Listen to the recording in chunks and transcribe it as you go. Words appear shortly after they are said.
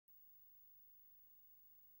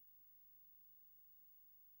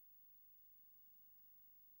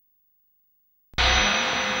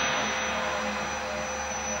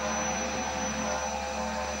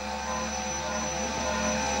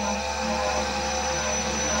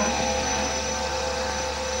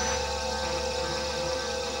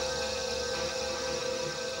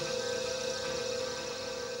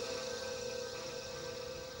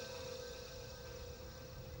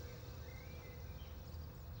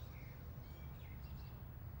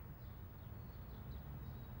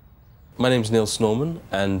My name's Nils Norman,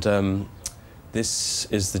 and this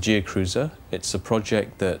is the GeoCruiser. It's a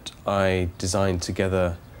project that I designed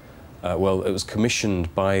together. Well, it was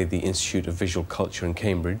commissioned by the Institute of Visual Culture in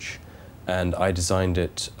Cambridge, and I designed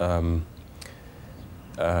it in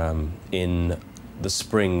the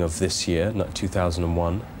spring of this year,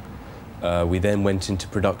 2001. We then went into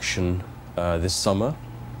production this summer,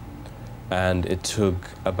 and it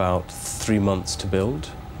took about 3 months to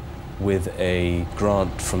build, with a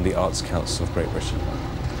grant from the Arts Council of Great Britain.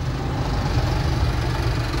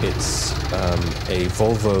 It's a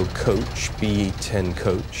Volvo coach, B10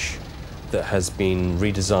 coach, that has been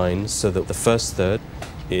redesigned so that the first third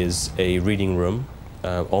is a reading room.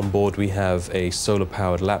 On board we have a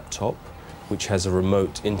solar-powered laptop, which has a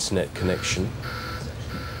remote internet connection.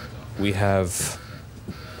 We have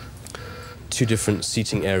 2 different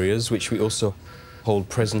seating areas, which we also hold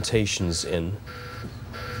presentations in.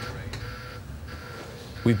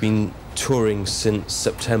 We've been touring since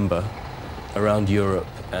September around Europe,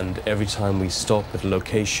 and every time we stop at a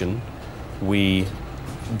location, we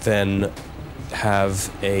then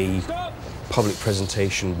have a public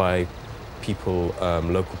presentation by people,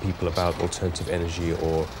 local people, about alternative energy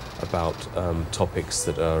or about topics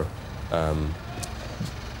that are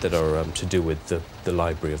to do with the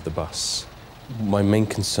library of the bus. My main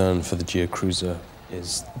concern for the GeoCruiser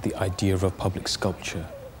is the idea of a public sculpture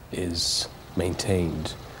is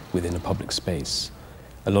maintained within a public space.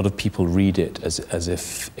 A lot of people read it as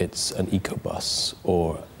if it's an eco-bus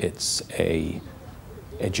or it's a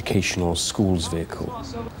educational schools vehicle.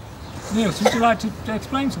 Nils, would you like to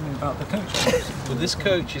explain something about the coach? Well, this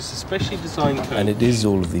coach is a specially designed coach. And it is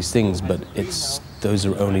all of these things, but those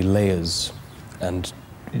are only layers. And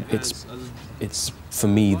it's for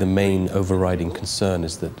me, the main overriding concern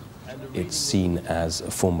is that it's seen as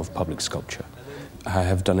a form of public sculpture. I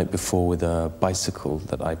have done it before with a bicycle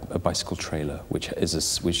a bicycle trailer, which is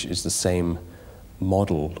the same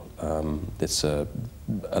model. It's a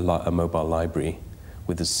mobile library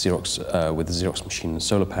with a Xerox machine and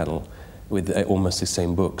solar panel, with almost the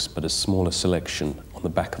same books, but a smaller selection on the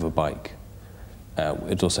back of a bike.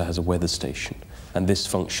 It also has a weather station, and this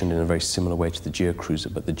functioned in a very similar way to the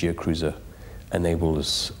GeoCruiser, but the GeoCruiser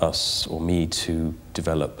enables us, or me, to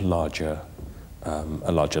develop a larger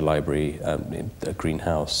library, a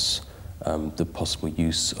greenhouse, the possible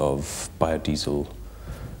use of biodiesel,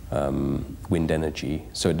 wind energy.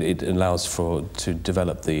 So it allows to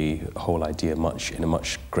develop the whole idea in a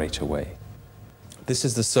much greater way. This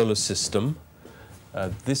is the solar system.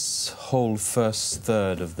 This whole first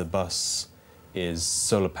third of the bus is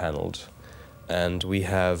solar panelled, and we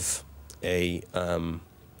have a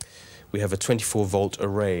 24-volt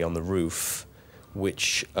array on the roof,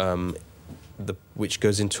 which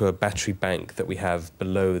goes into a battery bank that we have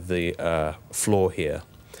below the floor here.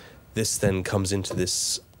 This then comes into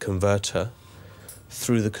this converter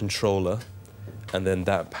through the controller, and then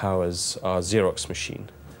that powers our Xerox machine.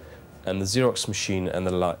 And the Xerox machine and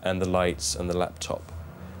the lights and the laptop.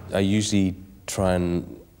 I usually try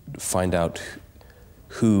and find out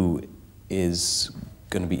who is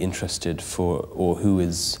going to be interested or who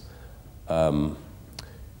is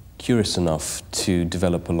curious enough to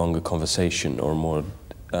develop a longer conversation or a more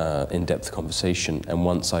in-depth conversation. And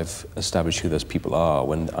once I've established who those people are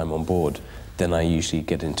when I'm on board, then I usually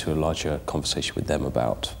get into a larger conversation with them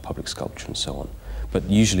about public sculpture and so on. But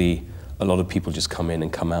usually a lot of people just come in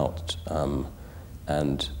and come out,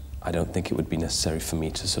 and I don't think it would be necessary for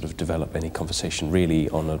me to sort of develop any conversation really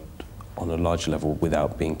on a larger level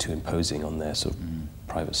without being too imposing on their sort of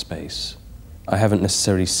private space. I haven't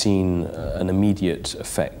necessarily seen an immediate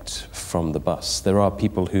effect from the bus. There are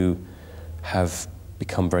people who have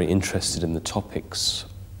become very interested in the topics,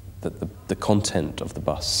 the content of the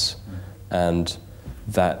bus, and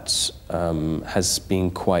that has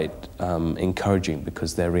been quite encouraging,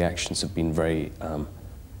 because their reactions have been very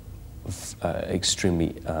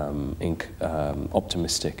extremely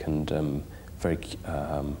optimistic and very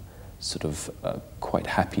quite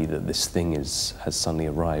happy that this thing has suddenly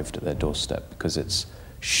arrived at their doorstep, because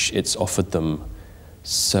it's offered them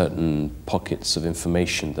certain pockets of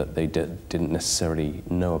information that they didn't necessarily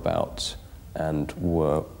know about and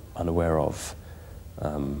were unaware of.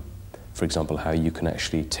 For example, how you can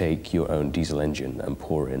actually take your own diesel engine and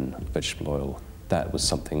pour in vegetable oil. That was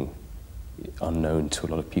something unknown to a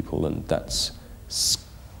lot of people, and that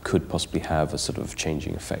could possibly have a sort of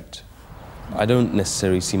changing effect. I don't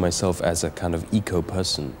necessarily see myself as a kind of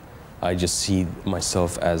eco-person. I just see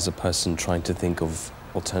myself as a person trying to think of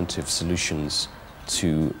alternative solutions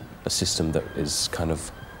to a system that is kind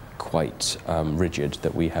of quite rigid,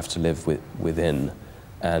 that we have to live within.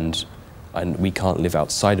 And And we can't live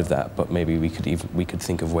outside of that, but maybe we could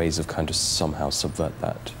think of ways of kind of somehow subvert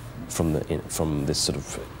that from this sort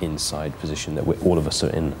of inside position that all of us are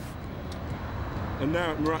in. And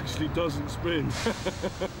now it miraculously doesn't spin.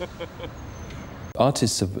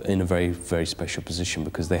 Artists are in a very, very special position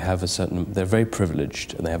because they're very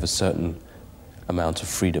privileged and they have a certain amount of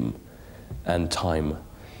freedom and time.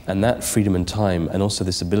 And that freedom and time, and also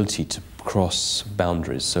this ability to cross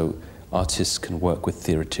boundaries. So artists can work with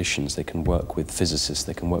theoreticians, they can work with physicists,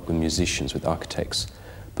 they can work with musicians, with architects.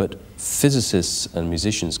 But physicists and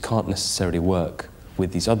musicians can't necessarily work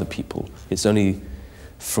with these other people. It's only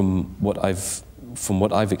from what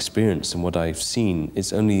I've experienced and what I've seen,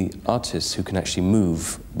 it's only artists who can actually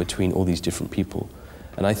move between all these different people.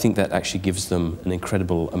 And I think that actually gives them an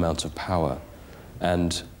incredible amount of power.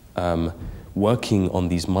 And working on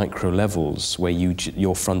these micro levels where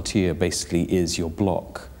your frontier basically is your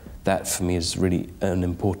block, that for me is really an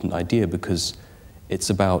important idea because it's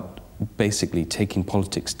about basically taking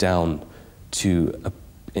politics down to an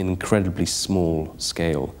incredibly small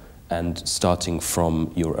scale and starting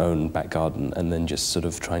from your own back garden and then just sort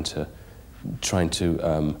of trying to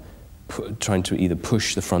either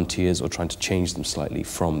push the frontiers or trying to change them slightly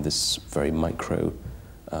from this very micro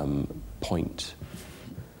point.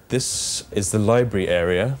 This is the library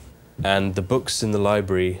area, and the books in the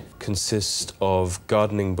library consist of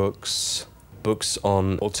gardening books, books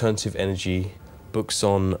on alternative energy, books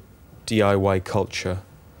on DIY culture,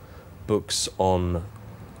 books on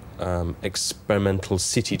experimental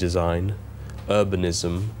city design,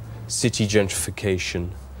 urbanism, city gentrification,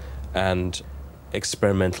 and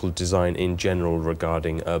experimental design in general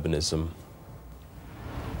regarding urbanism.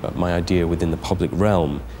 But my idea within the public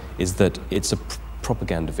realm is that it's a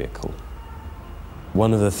propaganda vehicle.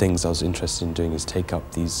 One of the things I was interested in doing is take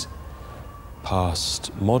up these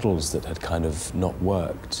past models that had kind of not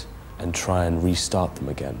worked and try and restart them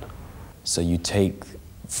again. So you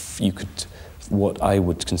could, what I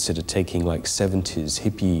would consider taking like 70s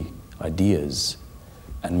hippie ideas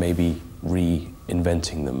and maybe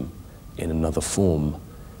reinventing them in another form.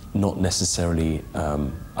 Not necessarily,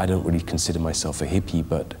 I don't really consider myself a hippie,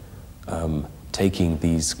 but taking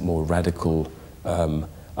these more radical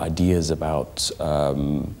ideas about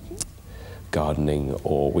gardening,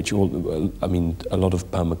 or I mean, a lot of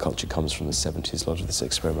permaculture comes from the 70s, a lot of this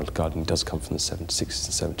experimental gardening does come from the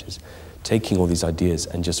 60s and 70s. Taking all these ideas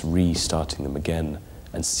and just restarting them again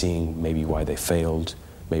and seeing maybe why they failed,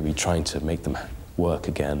 maybe trying to make them work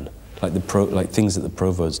again, like things that the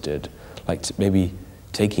Provost did, like maybe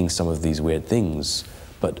taking some of these weird things,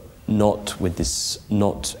 but not with this,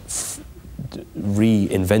 not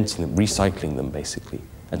reinventing them, recycling them basically,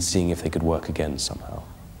 and seeing if they could work again somehow,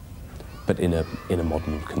 but in a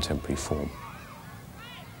modern contemporary form.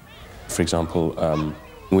 For example,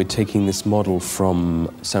 we're taking this model from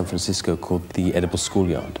San Francisco called the Edible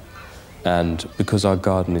Schoolyard. And because our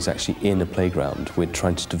garden is actually in a playground, we're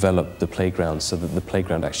trying to develop the playground so that the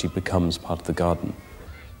playground actually becomes part of the garden.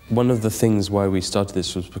 One of the things why we started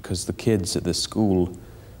this was because the kids at the school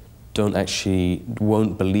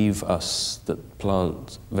won't believe us that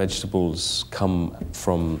vegetables come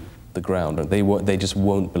from the ground. They just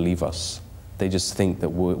won't believe us. They just think that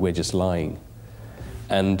we're just lying.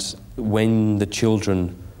 And when the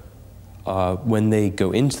children, when they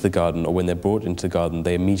go into the garden or when they're brought into the garden,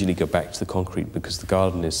 they immediately go back to the concrete because the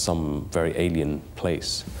garden is some very alien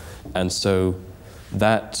place. And so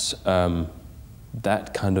that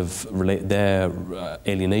kind of their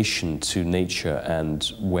alienation to nature and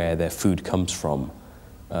where their food comes from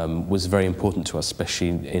was very important to us, especially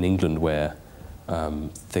in England, where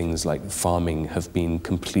things like farming have been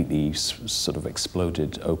completely sort of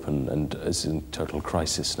exploded open and is in total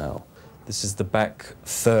crisis now. This is the back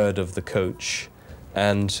third of the coach,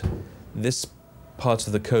 and this part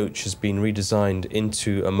of the coach has been redesigned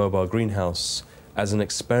into a mobile greenhouse as an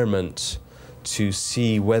experiment to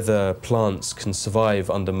see whether plants can survive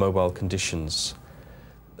under mobile conditions.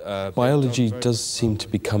 Biology does seem to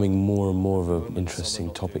be becoming more and more of an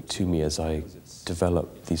interesting topic to me as I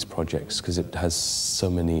develop these projects, because it has so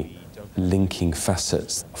many linking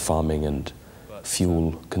facets, farming and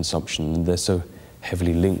fuel consumption. They're so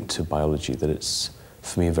heavily linked to biology that it's,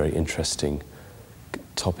 for me, a very interesting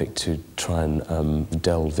topic to try and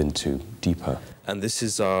delve into deeper. And this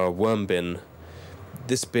is our worm bin.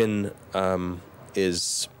 This bin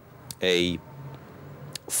is a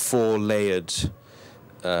 4-layered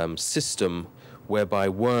system whereby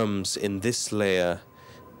worms in this layer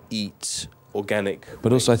eat organic.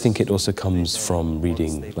 But also I think it also comes from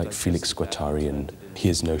reading like Felix Guattari and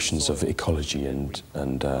his notions of ecology and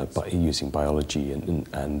using biology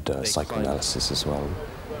and psychoanalysis as well.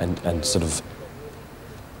 and sort of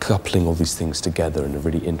coupling all these things together in a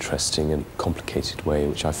really interesting and complicated way,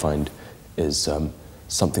 which I find is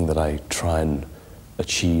something that I try and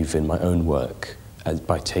achieve in my own work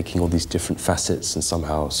by taking all these different facets and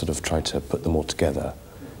somehow sort of try to put them all together,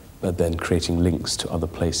 but then creating links to other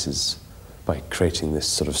places by creating this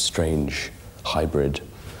sort of strange hybrid.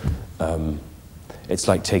 It's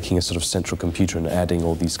like taking a sort of central computer and adding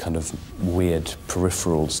all these kind of weird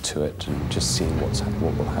peripherals to it and just seeing what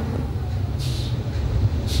will happen.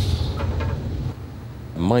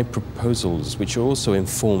 My proposals, which are also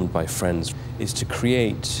informed by friends, is to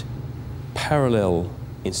create parallel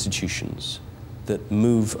institutions that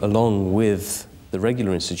move along with the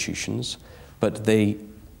regular institutions, but they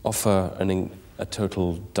offer a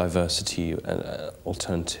total diversity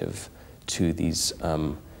alternative to these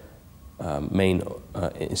main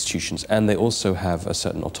institutions, and they also have a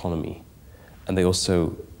certain autonomy. And they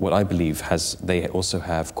also, what I believe, they also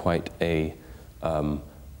have quite a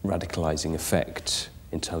radicalizing effect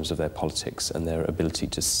in terms of their politics and their ability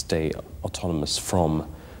to stay autonomous from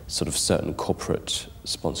sort of certain corporate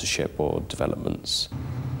sponsorship or developments.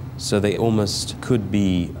 So they almost could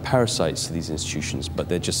be parasites to these institutions, but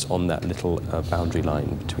they're just on that little boundary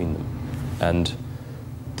line between them. And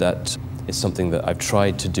that is something that I've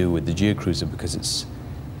tried to do with the GeoCruiser because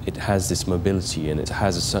it has this mobility and it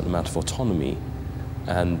has a certain amount of autonomy,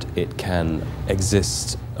 and it can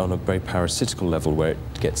exist on a very parasitical level where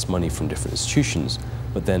it gets money from different institutions,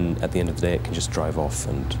 but then at the end of the day it can just drive off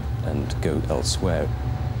and go elsewhere.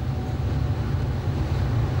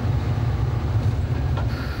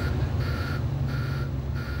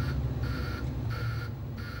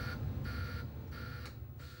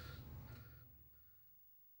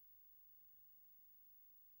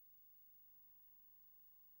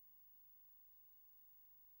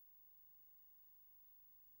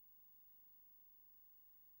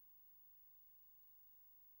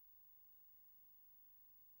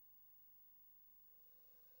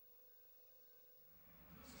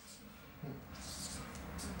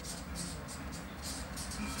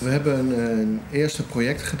 We hebben een eerste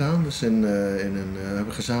project gedaan, dus we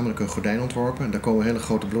hebben gezamenlijk een gordijn ontworpen en daar komen hele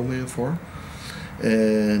grote bloemen in voor.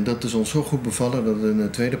 En dat is ons zo goed bevallen dat in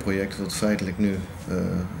het tweede project, wat feitelijk nu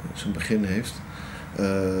zijn begin heeft,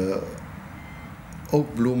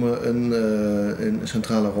 ook bloemen een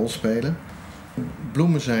centrale rol spelen.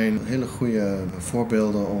 Bloemen zijn hele goede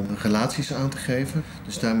voorbeelden om relaties aan te geven.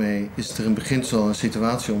 Dus daarmee is er in beginsel een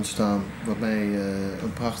situatie ontstaan waarbij je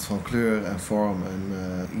een pracht van kleur en vorm en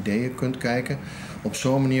ideeën kunt kijken. Op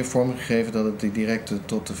zo'n manier vormgegeven dat het direct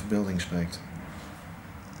tot de verbeelding spreekt.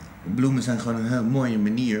 Bloemen zijn gewoon een heel mooie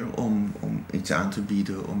manier om iets aan te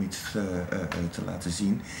bieden, om iets te laten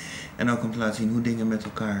zien. En ook om te laten zien hoe dingen met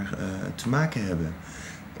elkaar te maken hebben.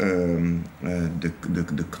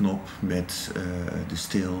 De knop met de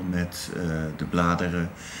steel, met de bladeren,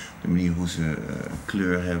 de manier hoe ze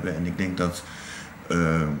kleur hebben. En ik denk dat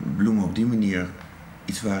bloemen op die manier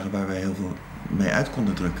iets waren waar wij heel veel mee uit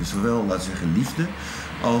konden drukken. Zowel, laten we zeggen, liefde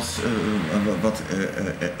als wat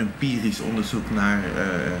empirisch onderzoek naar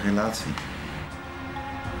relatie.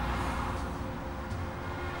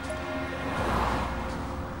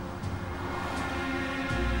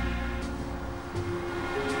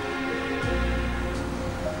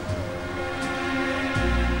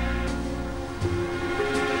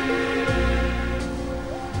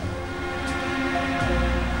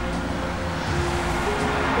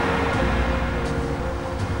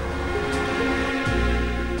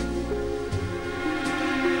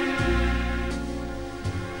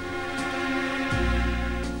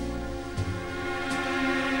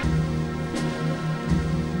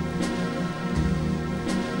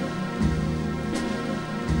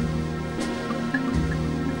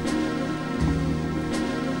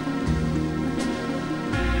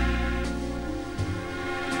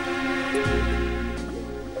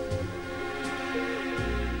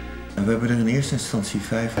 We hebben er in eerste instantie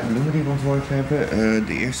 5 bloemen die we ontworpen hebben.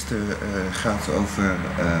 De eerste gaat over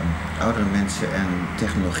oudere mensen en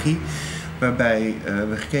technologie. Waarbij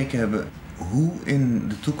we gekeken hebben hoe in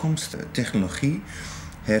de toekomst technologie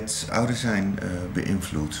het ouder zijn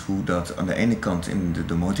beïnvloedt. Hoe dat aan de ene kant in de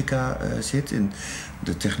domotica zit, in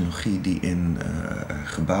de technologie die in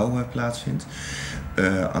gebouwen plaatsvindt.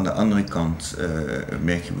 Aan de andere kant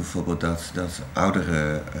merk je bijvoorbeeld dat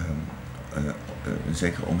ouderen een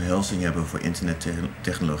zekere omhelzing hebben voor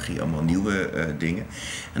internettechnologie, allemaal nieuwe dingen.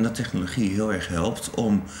 En dat technologie heel erg helpt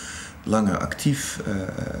om langer actief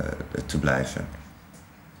te blijven.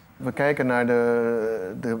 We kijken naar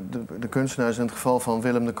de kunstenaars. In het geval van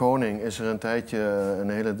Willem de Koning is er een tijdje een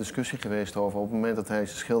hele discussie geweest over. Op het moment dat hij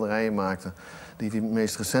zijn schilderijen maakte, die hij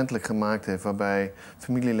meest recentelijk gemaakt heeft, waarbij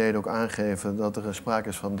familieleden ook aangeven dat er sprake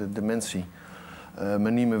is van de dementie.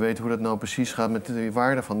 Men niet meer weet hoe dat nou precies gaat met de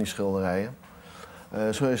waarde van die schilderijen.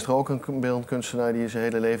 Zo is er ook een beeldend kunstenaar die zijn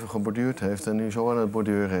hele leven geborduurd heeft en nu zo aan het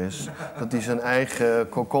borduren is dat hij zijn eigen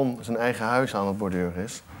cocon, zijn eigen huis aan het borduren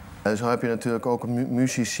is. Zo heb je natuurlijk ook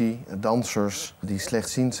muzici, dansers die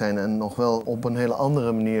slechtziend zijn en nog wel op een hele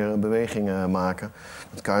andere manier bewegingen maken.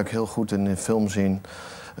 Dat kan je ook heel goed in de film zien.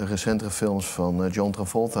 Recentere films van John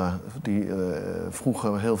Travolta, die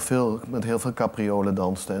vroeger met heel veel capriolen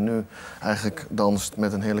danste en nu eigenlijk danst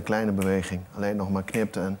met een hele kleine beweging. Alleen nog maar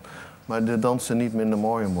knipt maar de dans er niet minder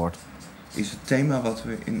mooi om wordt. Is het thema wat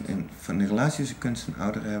we van de relatie tussen kunst en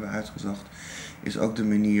ouderen hebben uitgezocht, is ook de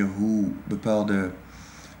manier hoe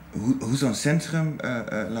hoe zo'n centrum,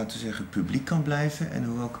 laten we zeggen, publiek kan blijven en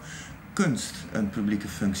hoe ook kunst een publieke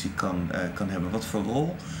functie kan hebben. Wat voor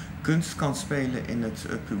rol kunst kan spelen in het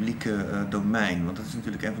publieke domein. Want dat is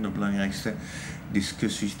natuurlijk een van de belangrijkste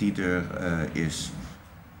discussies die er is.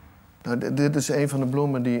 Nou, dit is een van de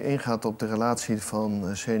bloemen die ingaat op de relatie van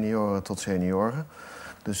senioren tot senioren.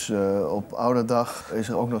 Dus op ouderdag is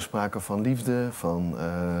er ook nog sprake van liefde, van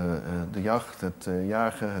de jacht, het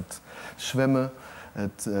jagen, het zwemmen,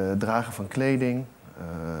 het dragen van kleding,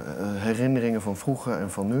 herinneringen van vroeger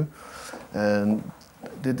en van nu. En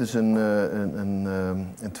dit is een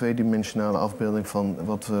tweedimensionale afbeelding van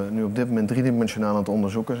wat we nu op dit moment driedimensionaal aan het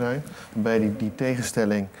onderzoeken zijn. Waarbij die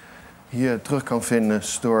tegenstelling hier terug kan vinden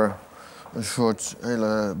door een soort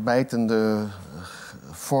hele bijtende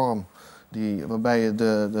vorm waarbij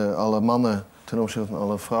je alle mannen ten opzichte van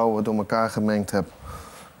alle vrouwen door elkaar gemengd hebt.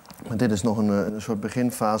 Maar dit is nog een soort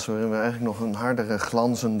beginfase waarin we eigenlijk nog een hardere,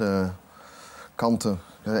 glanzende kanten,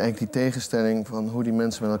 eigenlijk die tegenstelling van hoe die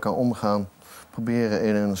mensen met elkaar omgaan, proberen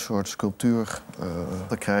in een soort sculptuur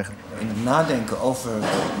te krijgen. In het nadenken over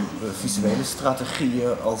visuele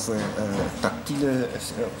strategieën, over tactiele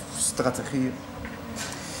strategieën,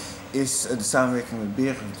 is de samenwerking met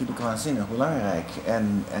Berend natuurlijk waanzinnig belangrijk.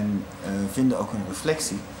 En vinden ook een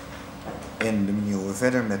reflectie in de manier hoe we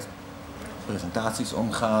verder met presentaties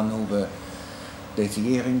omgaan, hoe we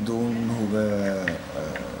detaillering doen, hoe we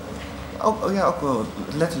ook wel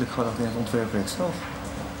letterlijk gewoon ook in het ontwerpwerk zelf.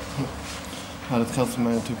 Ja, dat geldt voor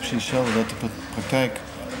mij natuurlijk precies hetzelfde. Dat de praktijk,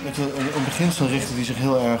 in beginsel richtte die zich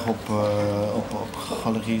heel erg op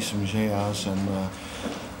galeries, musea's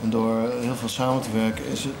en door heel veel samen te werken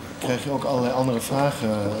krijg je ook allerlei andere vragen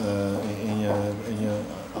in je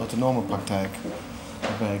autonome praktijk.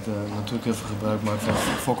 Waarbij ik natuurlijk heel veel gebruik maak van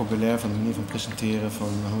vocabulaire, van de manier van presenteren, van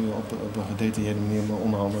hoe je op een gedetailleerde manier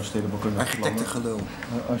onder andere stedenbouwkundige architectengelul,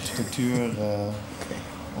 architectuur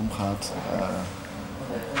omgaat.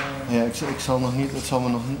 Ja, het zal me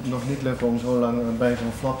nog niet lukken om zo lang bij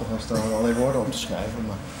zo'n flap te gaan staan en allerlei woorden op te schrijven,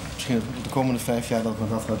 maar misschien de komende 5 jaar dat me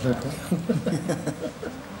dat gaat lukken.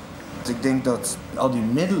 Ik denk dat al die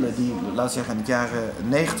middelen die, laten we zeggen, in de jaren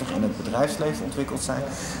 90 in het bedrijfsleven ontwikkeld zijn,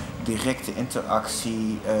 directe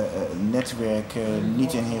interactie, netwerken,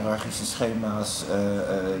 niet in hiërarchische schema's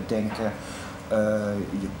denken,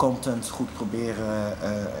 je content goed proberen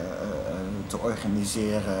te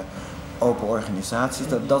organiseren, open organisaties,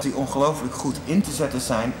 dat die ongelooflijk goed in te zetten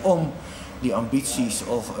zijn om die ambities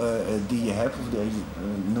die je hebt, of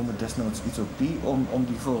noem het desnoods utopie, om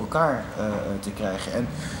die voor elkaar te krijgen. En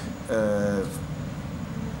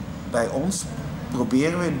bij ons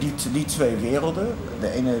proberen we die twee werelden,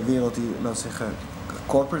 de ene wereld die, laten we zeggen,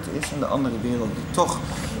 corporate is en de andere wereld die toch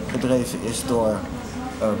gedreven is door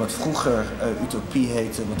wat vroeger utopie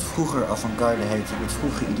heette, wat vroeger avant-garde heette, wat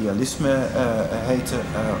vroeger idealisme heette,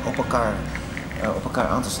 op elkaar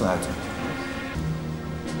aan te sluiten.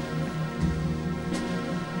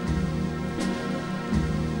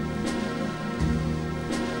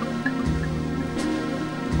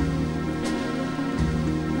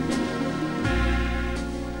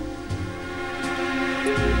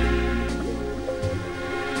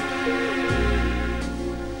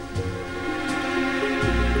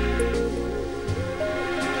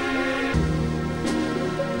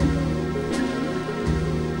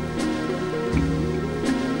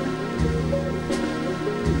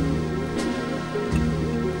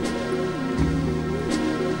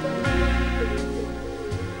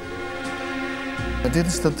 Dit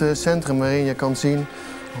is dat centrum waarin je kan zien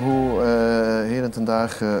hoe heden ten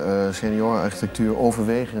dagen seniorenarchitectuur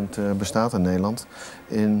overwegend bestaat in Nederland.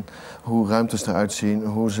 In hoe ruimtes eruit zien,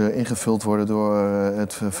 hoe ze ingevuld worden door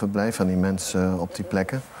het verblijf van die mensen op die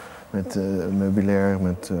plekken. Met meubilair,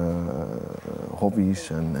 met hobby's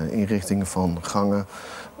en inrichtingen van gangen,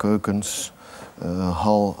 keukens,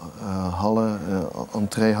 hallen,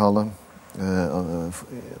 entreehallen.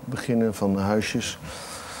 Beginnen van huisjes,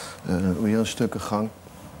 weer een stukken gang.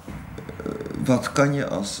 Wat kan je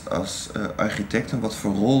als architect en wat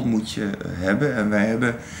voor rol moet je hebben? En wij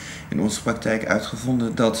hebben in onze praktijk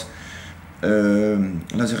uitgevonden dat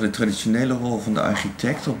laten we zeggen, de traditionele rol van de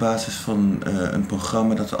architect op basis van een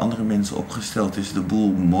programma dat door andere mensen opgesteld is, de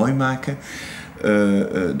boel mooi maken,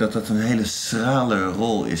 dat een hele schrale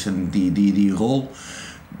rol is. En die rol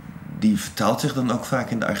die vertaalt zich dan ook vaak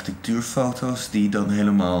in de architectuurfoto's die dan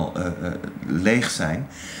helemaal leeg zijn.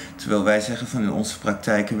 Terwijl wij zeggen van in onze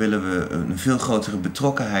praktijken willen we een veel grotere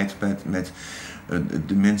betrokkenheid met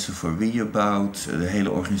de mensen voor wie je bouwt, de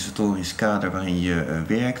hele organisatorisch kader waarin je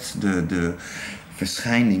werkt, de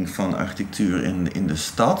verschijning van architectuur in de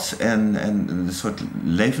stad en de soort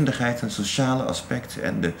levendigheid en sociale aspecten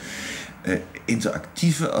en de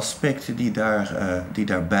interactieve aspecten die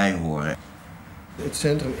daarbij horen. Het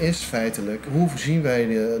centrum is feitelijk, hoe zien wij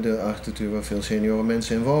de architectuur waar veel senioren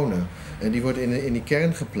mensen in wonen? En die wordt in die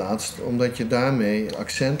kern geplaatst omdat je daarmee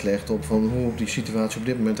accent legt op van hoe die situatie op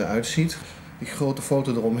dit moment eruit ziet. Die grote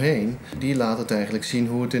foto eromheen, die laat het eigenlijk zien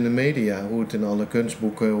hoe het in de media, hoe het in alle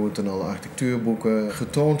kunstboeken, hoe het in alle architectuurboeken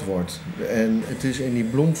getoond wordt. En het is in die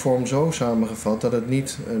bloemvorm zo samengevat dat het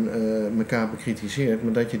niet elkaar bekritiseert,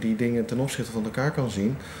 maar dat je die dingen ten opzichte van elkaar kan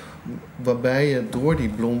zien. Waarbij je door die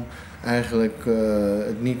bloem eigenlijk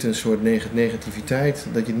het niet een soort negativiteit,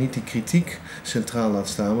 dat je niet die kritiek centraal laat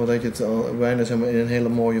staan, maar dat je het al bijna zeg maar, in een hele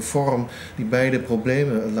mooie vorm die beide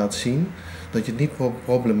problemen laat zien. Dat je het niet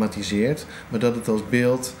problematiseert, maar dat het als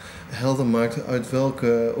beeld helder maakt uit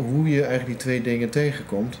hoe je eigenlijk die twee dingen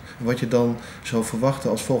tegenkomt. En wat je dan zou verwachten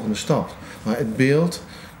als volgende stap. Maar het beeld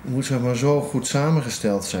moet zeg maar, zo goed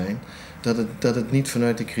samengesteld zijn dat het niet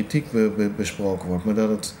vanuit die kritiek besproken wordt, maar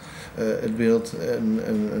dat het beeld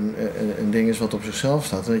een ding is wat op zichzelf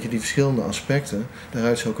staat. En dat je die verschillende aspecten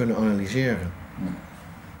daaruit zou kunnen analyseren.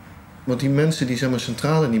 Want die mensen die zeg maar,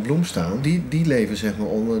 centraal in die bloem staan, die leven zeg maar,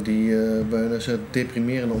 onder die bijna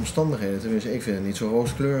deprimerende omstandigheden. Tenminste, ik vind het niet zo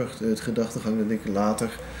rooskleurig, het gedachtegang dat ik later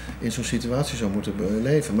in zo'n situatie zou moeten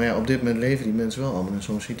leven. Maar ja, op dit moment leven die mensen wel allemaal in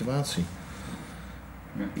zo'n situatie.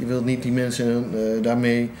 Je wilt niet die mensen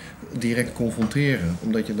daarmee direct confronteren,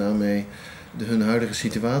 omdat je daarmee hun huidige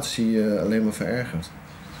situatie alleen maar verergert.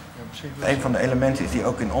 Een van de elementen die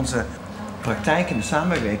ook in onze praktijk en de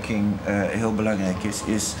samenwerking heel belangrijk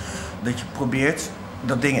is dat je probeert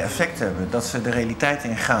dat dingen effect hebben, dat ze de realiteit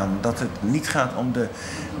ingaan, dat het niet gaat om de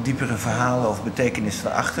diepere verhalen of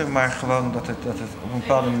betekenissen erachter, maar gewoon dat het op een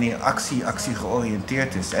bepaalde manier actie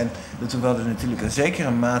georiënteerd is. En terwijl er natuurlijk een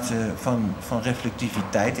zekere mate van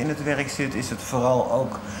reflectiviteit in het werk zit, is het vooral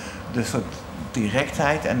ook de soort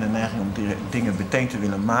directheid en de neiging om dingen meteen te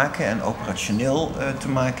willen maken en operationeel te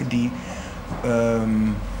maken die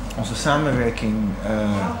onze samenwerking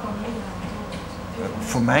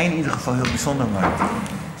voor mij in ieder geval heel bijzonder maakt.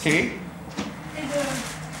 Zie je?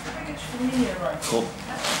 Cool.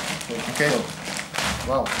 Okay.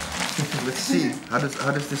 Wow. Let's see.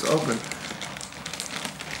 How does this open?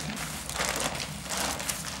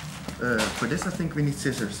 For this I think we need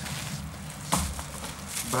scissors.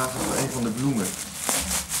 Basis van een van de bloemen.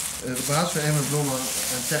 De basis van een van de bloemen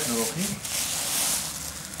en technologie.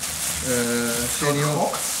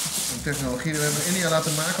 Een technologie die we hebben in India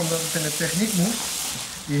laten maken omdat het in een techniek moet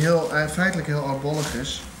die feitelijk heel oudbollig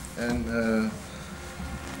is. En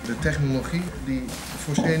de technologie die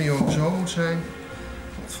voor senioren zo moet zijn,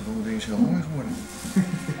 wat verdomme ding is heel mooi geworden.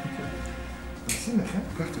 Waanzinnig hè?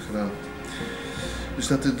 Prachtig gedaan. Dus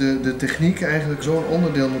dat de techniek eigenlijk zo'n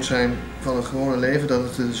onderdeel moet zijn van het gewone leven dat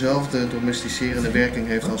het dezelfde domesticerende werking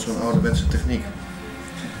heeft als zo'n ouderwetse techniek.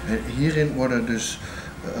 En hierin worden dus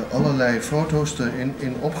allerlei foto's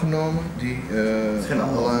erin opgenomen die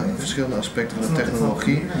alle verschillende aspecten van de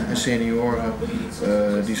technologie en senioren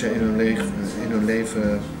die ze in hun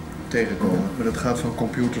leven tegenkomen. Maar dat gaat van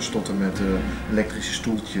computers tot en met elektrische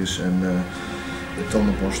stoeltjes en de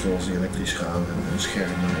tandenborstels die elektrisch gaan en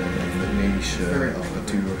schermen en medische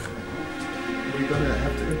apparatuur. We're gonna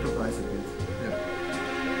have to improvise a bit. Ja.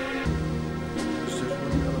 Dus er is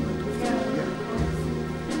wel een element of ja.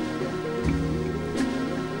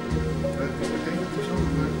 Ik denk dat er zo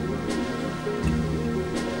gebeurt.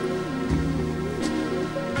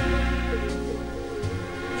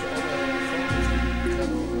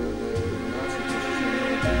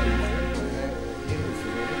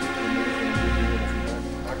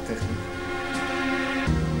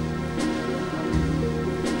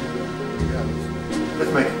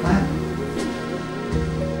 Let's make a plan.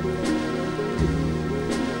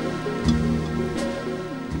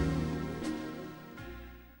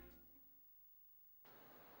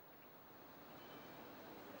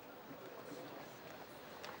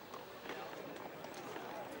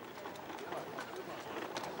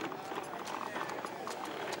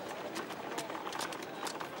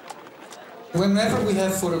 Whenever we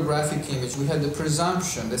have photographic image, we have the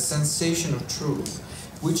presumption, the sensation of truth,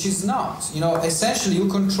 which is not. You know, essentially, who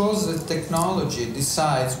controls the technology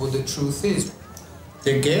decides what the truth is.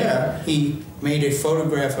 Daguerre, he made a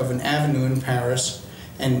photograph of an avenue in Paris,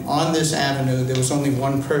 and on this avenue there was only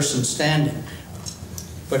one person standing.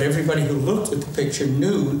 But everybody who looked at the picture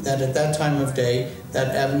knew that at that time of day,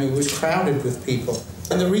 that avenue was crowded with people.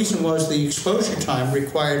 And the reason was the exposure time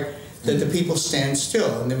required that the people stand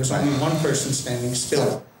still, and there was only one person standing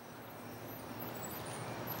still.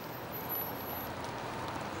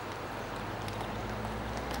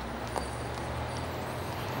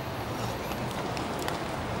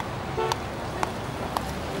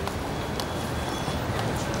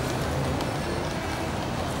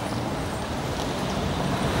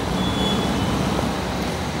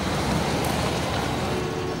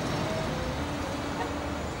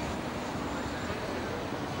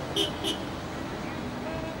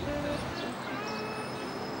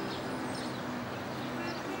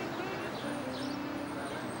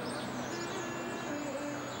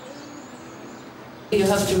 You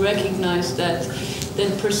have to recognize that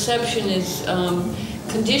perception is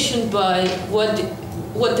conditioned by what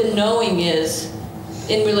the knowing is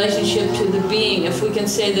in relationship to the being. If we can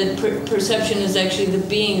say that perception is actually the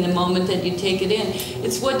being the moment that you take it in.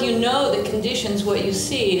 It's what you know that conditions what you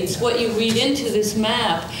see. It's what you read into this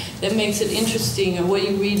map that makes it interesting, or what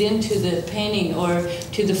you read into the painting or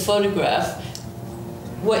to the photograph.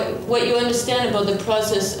 What you understand about the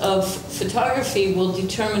process of photography will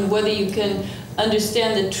determine whether you can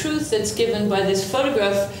understand the truth that's given by this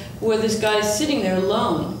photograph where this guy is sitting there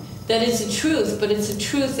alone. That is a truth, but it's a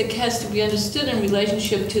truth that has to be understood in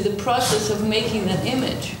relationship to the process of making that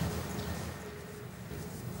image.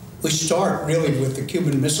 We start really with the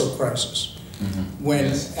Cuban Missile Crisis, when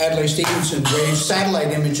Adlai Stevenson raised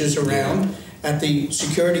satellite images around at the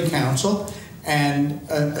Security Council and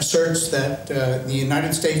asserts that the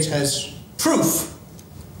United States has proof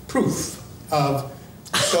of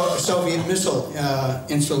Soviet missile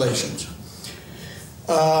installations.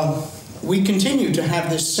 We continue to have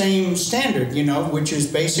this same standard, you know, which is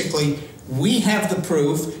basically, we have the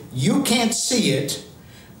proof, you can't see it,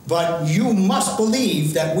 but you must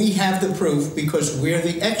believe that we have the proof because we're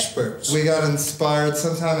the experts. We got inspired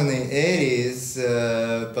sometime in the 80s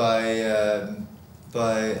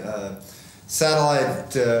by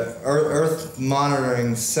satellite, Earth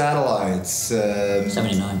monitoring satellites.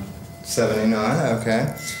 79. 79,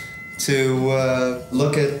 okay. To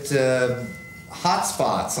look at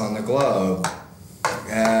hotspots on the globe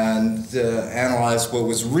and analyze what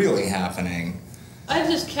was really happening. I have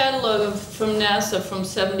this catalog from NASA from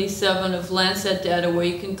 '77 of Landsat data where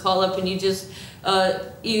you can call up and you just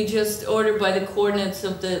order by the coordinates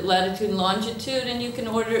of the latitude and longitude, and you can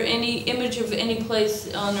order any image of any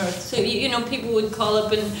place on Earth. So you know, people would call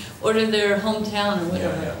up and order their hometown or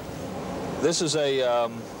whatever. Yeah. This is a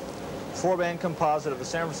 4-band composite of the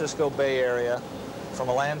San Francisco Bay Area from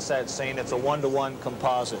a Landsat scene. It's a 1-to-1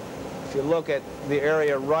 composite. If you look at the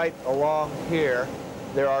area right along here,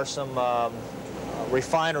 there are some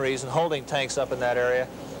refineries and holding tanks up in that area,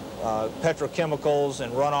 petrochemicals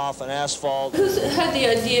and runoff and asphalt. Who had the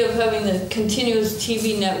idea of having the continuous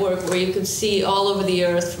TV network where you could see all over the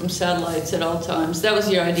Earth from satellites at all times? That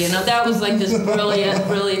was your idea. Now that was like this brilliant,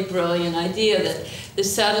 really brilliant idea that the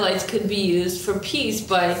satellites could be used for peace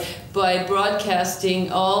by broadcasting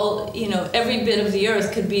all, you know, every bit of the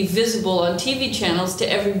Earth could be visible on TV channels to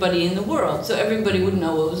everybody in the world, so everybody would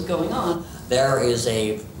know what was going on. There is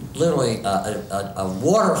literally a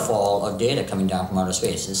waterfall of data coming down from outer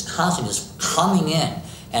space. It's constantly just coming in,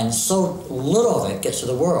 and so little of it gets to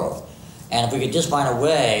the world. And if we could just find a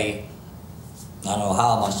way, I don't know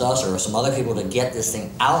how amongst us or some other people, to get this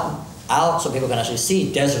thing out so people can actually see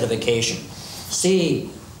desertification, see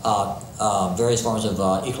various forms of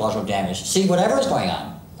ecological damage, see whatever is going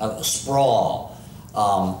on, sprawl.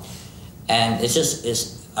 And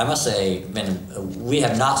it's I must say, we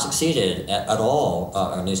have not succeeded at all,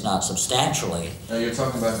 or at least not substantially. You're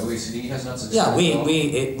talking about OECD has not succeeded. Yeah,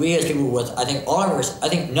 we as people with, I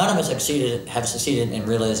think none of us have succeeded in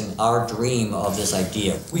realizing our dream of this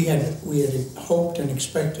idea. We had hoped and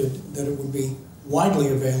expected that it would be widely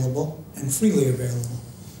available and freely available,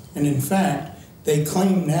 and in fact, they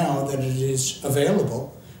claim now that it is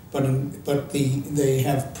available, but they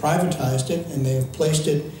have privatized it and they have placed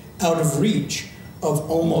it out of reach of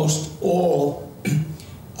almost all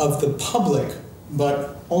of the public,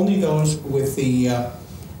 but only those with the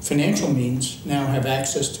financial means now have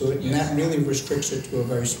access to it, and that really restricts it to a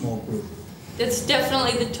very small group. It's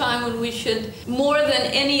definitely the time when we should, more than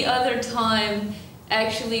any other time,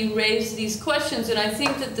 actually raise these questions. And I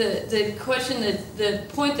think that the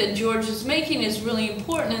point that George is making is really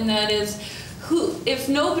important, and that is, if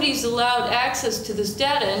nobody's allowed access to this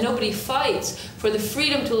data and nobody fights for the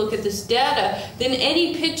freedom to look at this data, then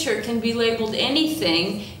any picture can be labeled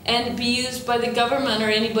anything and be used by the government or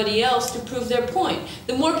anybody else to prove their point.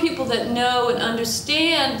 The more people that know and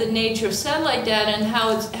understand the nature of satellite data and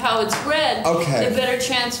how it's read, the better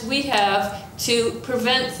chance we have to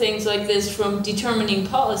prevent things like this from determining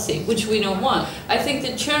policy, which we don't want. I think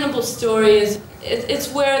the Chernobyl story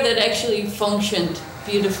it's where that actually functioned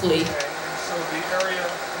beautifully. So the area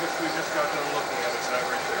which we just got done looking at is that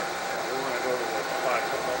right there. We want to go to the 5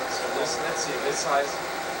 components. So let's see this size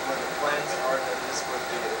where the plans are, then this would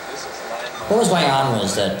be, this is landmark. What was going on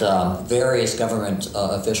was that various government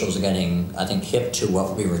officials are getting, I think, hip to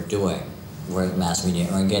what we were doing with mass media,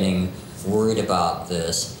 and getting worried about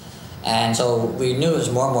this. And so we knew it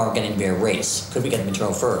was more and more getting to be a race. Could we get the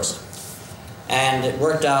material first? And it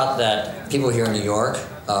worked out that people here in New York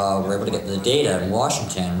were able to get the data in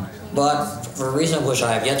Washington, but for a reason which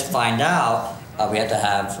I have yet to find out, we had to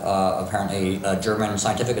have apparently German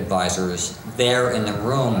scientific advisors there in the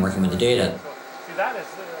room working with the data. See, that is,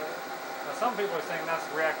 some people are saying that's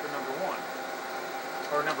reactor number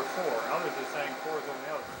 1, or number 4, others are saying 4 is over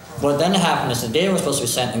the other. What then happened is the data was supposed to be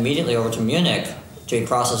sent immediately over to Munich to be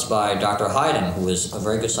processed by Dr. Haydn, who is a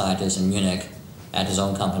very good scientist in Munich at his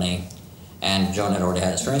own company. And Joan had already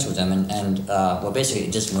had experience with them, well, basically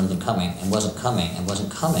it just wasn't coming, and wasn't coming, and wasn't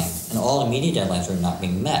coming. And all the media deadlines were not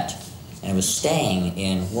being met. And it was staying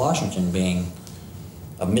in Washington being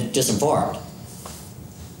disinformed.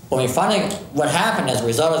 When we finally, what happened as a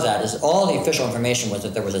result of that is all the official information was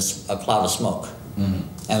that there was a cloud of smoke. And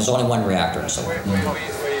there was only one reactor. So. Wait.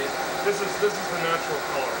 This is the natural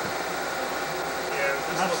color.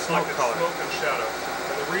 And this looks like it's smoke and shadow.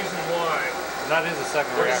 And the reason why, that is a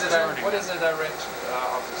second reactor. What is the direction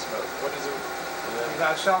of the smoke? What is it? Is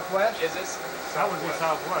that southwest? Is this? That would be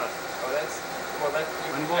southwest. Oh, that's, well, that,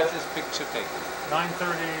 you can get this picture taken.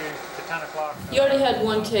 9:30 to 10 o'clock. You already had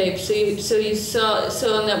one tape, so you saw,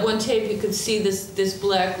 on that one tape you could see this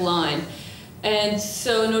black line. And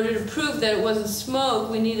so in order to prove that it wasn't smoke,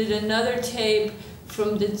 we needed another tape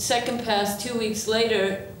from the second pass 2 weeks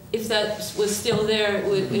later. If that was still there,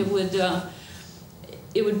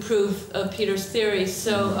 it would prove Peter's theory.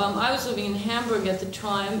 So I was living in Hamburg at the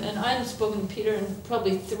time, and I hadn't spoken to Peter in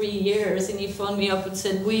probably 3 years, and he phoned me up and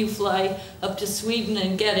said, will you fly up to Sweden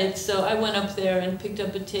and get it? So I went up there and picked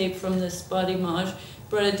up a tape from this Badimage,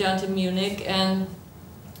 brought it down to Munich, and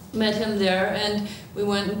met him there, and we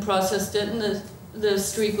went and processed it, and the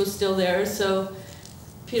streak was still there. So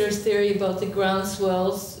Peter's theory about the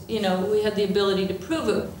groundswells, we had the ability to prove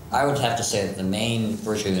it. I would have to say that the main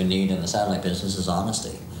virtue you need in the satellite business is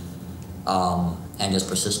honesty, and just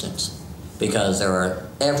persistence. Because there are,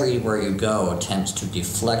 everywhere you go, attempts to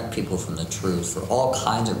deflect people from the truth for all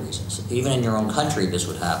kinds of reasons. Even in your own country, this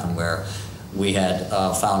would happen, where we had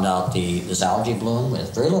found out this algae bloom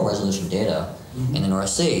with very low resolution data in the North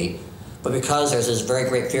Sea, but because there's this very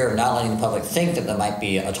great fear of not letting the public think that there might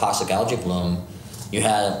be a toxic algae bloom, you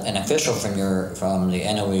had an official from the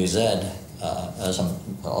NOEZ, some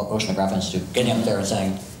oceanographic institute, getting up there and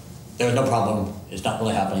saying, there's no problem, it's not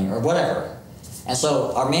really happening, or whatever. And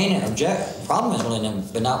so our main problem is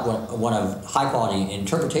really not one of high quality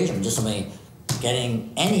interpretation, but just somebody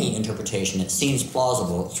getting any interpretation that seems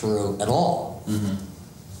plausible through at all.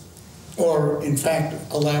 Or, in fact,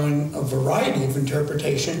 allowing a variety of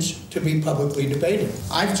interpretations to be publicly debated.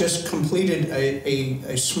 I've just completed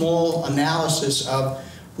a small analysis of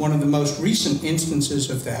one of the most recent instances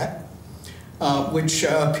of that, which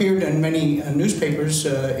appeared in many newspapers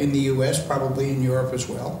in the US, probably in Europe as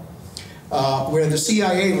well, where the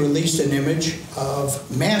CIA released an image of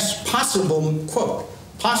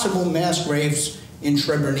possible mass graves in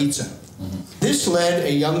Srebrenica. This led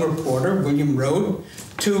a young reporter, William Rode,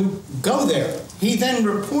 to go there. He then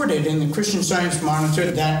reported in the Christian Science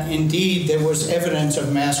Monitor that indeed there was evidence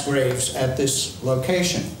of mass graves at this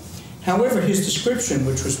location. However, his description,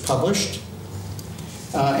 which was published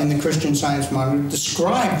in the Christian Science Monitor,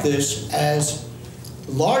 described this as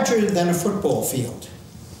larger than a football field.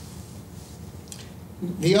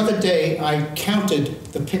 The other day, I counted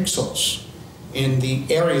the pixels in the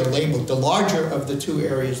area labeled, the larger of the two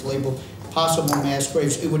areas labeled possible mass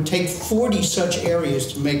graves. It would take 40 such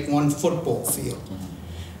areas to make one football field.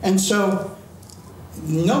 And so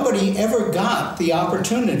nobody ever got the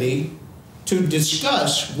opportunity to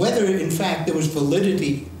discuss whether, in fact, there was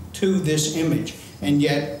validity to this image. And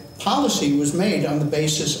yet policy was made on the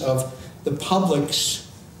basis of the public's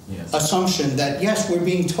assumption that, yes, we're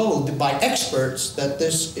being told by experts that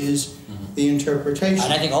this is the interpretation.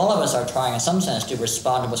 And I think all of us are trying, in some sense, to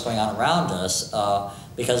respond to what's going on around us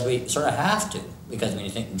because we sort of have to. Because when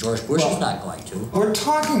you think George Bush is not going to. We're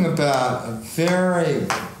talking about a very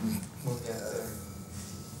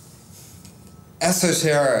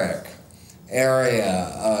esoteric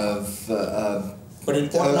area of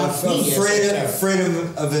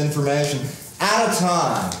freedom of information at a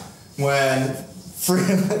time when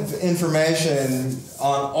freedom of information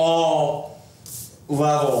on all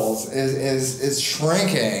levels is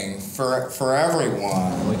shrinking for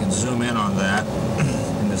everyone. We can zoom in on that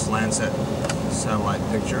in this Landsat satellite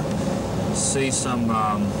picture. See some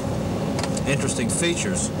interesting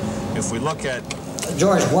features. If we look at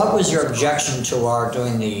George, what was your objection to our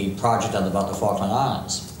doing the project about the Falkland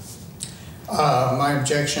Islands? My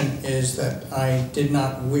objection is that I did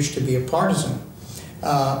not wish to be a partisan.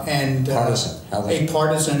 A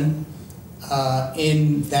partisan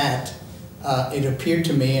in that it appeared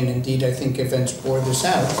to me, and indeed I think events bore this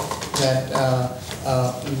out, that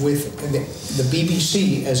with the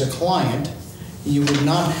BBC as a client, you would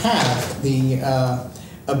not have the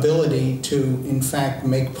ability to, in fact,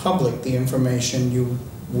 make public the information you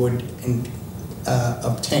would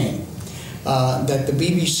obtain. That the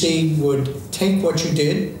BBC would take what you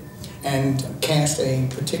did and cast a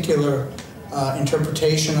particular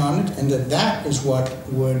interpretation on it, and that is what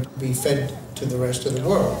would be fed to the rest of the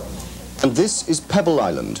world. And this is Pebble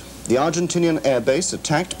Island, the Argentinian airbase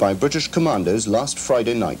attacked by British commandos last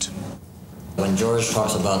Friday night. When George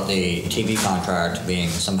talks about the TV contract being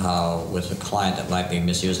somehow with a client that might be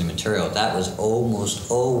misusing material, that was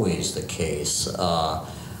almost always the case.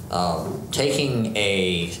 Taking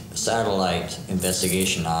a satellite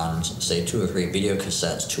investigation on, say, 2 or 3 video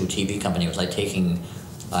cassettes to a TV company was like taking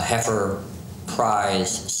a heifer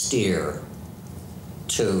prize steer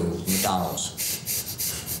to McDonald's.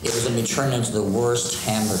 It was going to be turned into the worst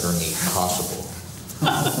hamburger meat possible.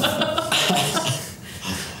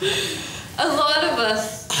 A lot of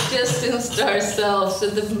us distanced ourselves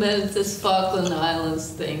at the minute this Falkland Islands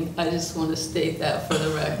thing. I just want to state that for the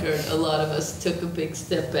record. A lot of us took a big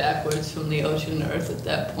step backwards from the ocean earth at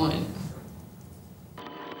that point.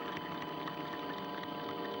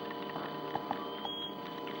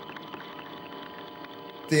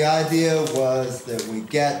 The idea was that we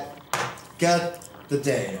get the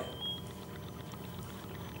data.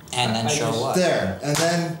 And then show what? There, and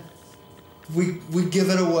then we give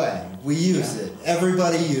it away. We use it.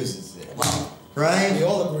 Everybody uses it. Right? We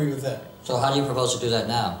all agree with that. So how do you propose to do that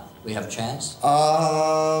now? We have a chance?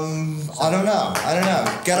 I don't know.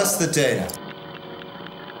 Get us the data.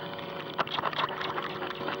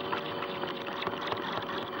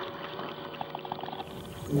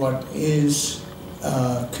 What is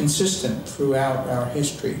consistent throughout our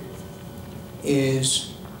history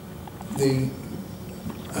is the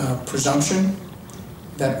presumption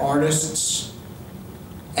that artists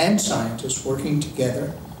and scientists working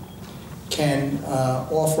together can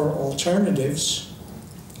offer alternatives,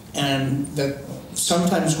 and that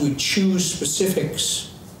sometimes we choose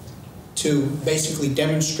specifics to basically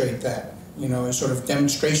demonstrate that, you know, as sort of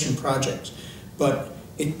demonstration projects. But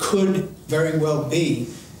it could very well be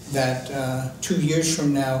that 2 years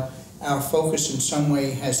from now, our focus in some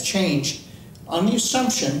way has changed on the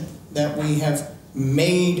assumption that we have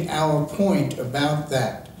made our point about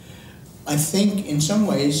that. I think in some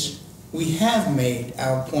ways we have made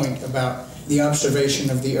our point about the observation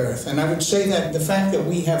of the Earth. And I would say that the fact that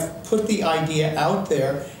we have put the idea out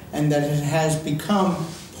there and that it has become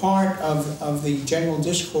part of the general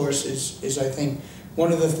discourse is I think,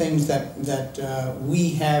 one of the things that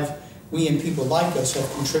we and people like us have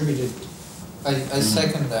contributed. I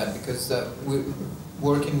second that, because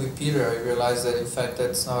working with Peter, I realized that in fact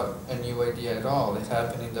that's not a new idea at all. It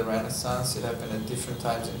happened in the Renaissance, it happened at different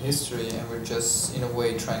times in history, and we're just, in a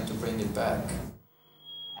way, trying to bring it back.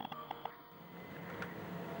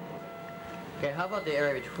 Okay, how about the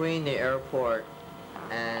area between the airport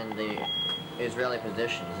and the Israeli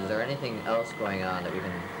positions? Is there anything else going on that we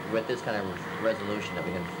can, with this kind of resolution, that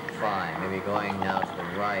we can find? Maybe going now to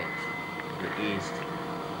the right, to the east.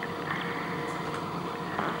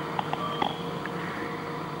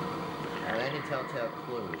 Are there any telltale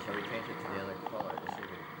clues? Shall we change it to the other color to see if we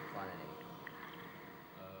can find any?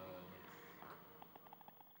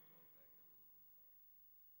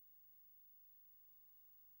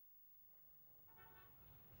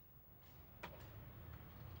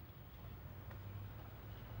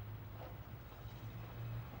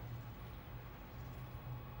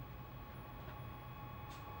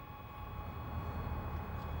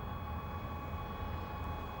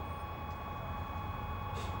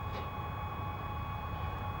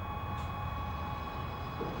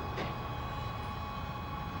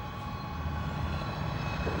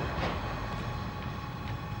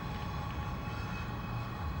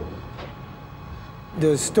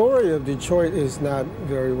 The story of Detroit is not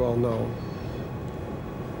very well known.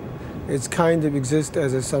 It's kind of exists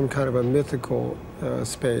as some kind of a mythical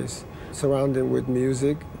space, surrounded with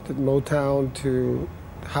music, the Motown to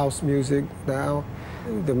house music now,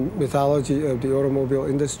 the mythology of the automobile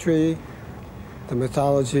industry, the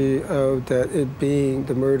mythology of that it being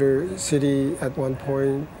the murder city at one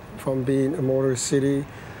point from being a motor city.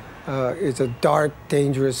 It's a dark,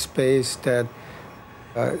 dangerous space that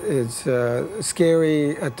is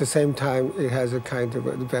scary. At the same time, it has a kind of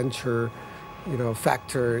adventure,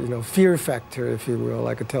 factor, fear factor, if you will,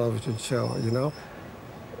 like a television show,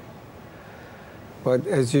 But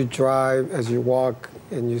as you drive, as you walk,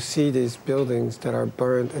 and you see these buildings that are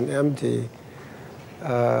burned and empty,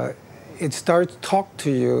 it starts to talk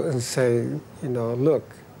to you and say, look,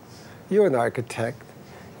 you're an architect.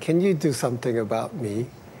 Can you do something about me?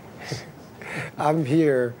 I'm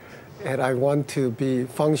here, and I want to be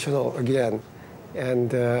functional again.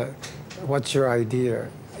 And what's your idea?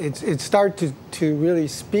 It starts to really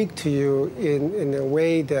speak to you in a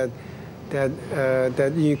way that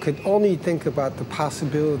you could only think about the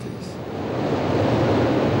possibilities.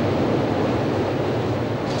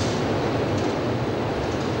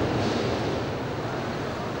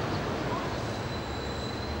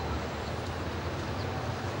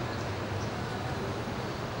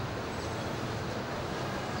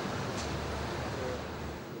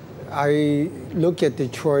 I look at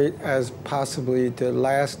Detroit as possibly the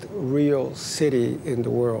last real city in the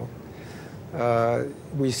world.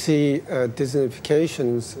 We see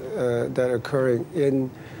desertifications that are occurring in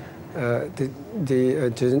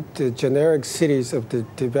the generic cities of the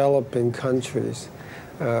developing countries.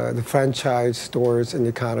 The franchise stores and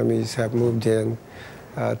economies have moved in,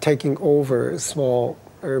 taking over small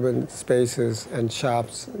urban spaces and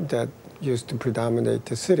shops that used to predominate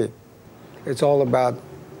the city. It's all about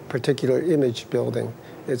particular image building.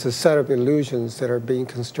 It's a set of illusions that are being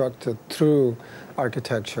constructed through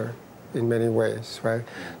architecture in many ways, right?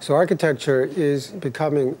 So architecture is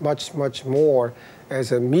becoming much, much more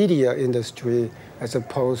as a media industry as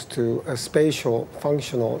opposed to a spatial,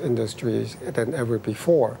 functional industry than ever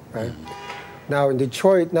before, right? Now in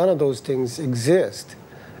Detroit, none of those things exist.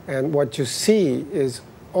 And what you see is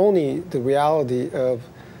only the reality of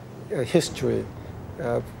history,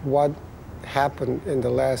 of what happened in the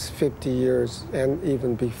last 50 years and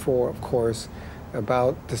even before, of course,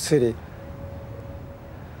 about the city.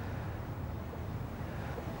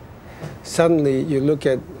 Suddenly, you look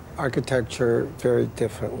at architecture very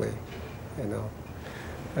differently,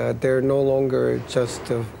 They're no longer just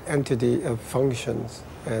an entity of functions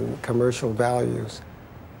and commercial values.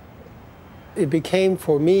 It became,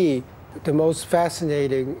 for me, the most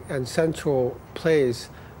fascinating and central place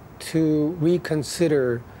to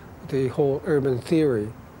reconsider the whole urban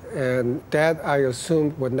theory. And that, I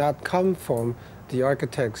assumed, would not come from the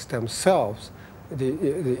architects themselves,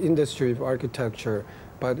 the industry of architecture,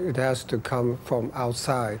 but it has to come from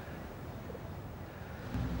outside.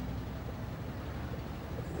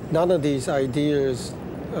 None of these ideas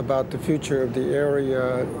about the future of the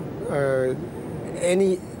area are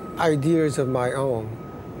any ideas of my own.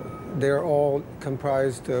 They're all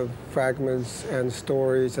comprised of fragments and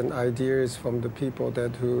stories and ideas from the people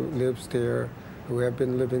who lives there, who have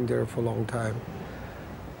been living there for a long time.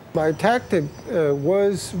 My tactic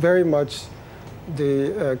was very much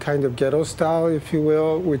the kind of ghetto style, if you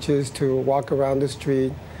will, which is to walk around the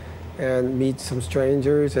street and meet some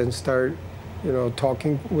strangers and start,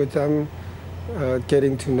 talking with them,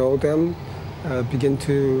 getting to know them, begin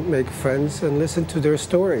to make friends and listen to their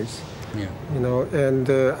stories. Yeah. And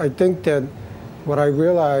I think that what I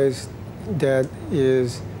realized that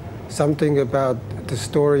is something about the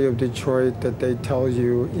story of Detroit that they tell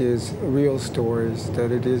you is real stories,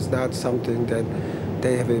 that it is not something that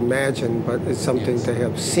they have imagined, but it's something they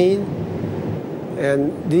have seen.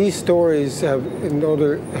 And these stories have,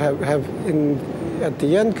 at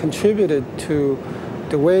the end, contributed to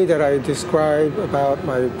the way that I describe about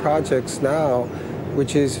my projects now,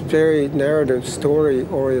 which is very narrative, story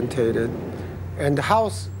orientated. And the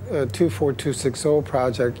House 24260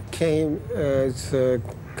 project came as a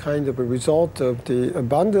kind of a result of the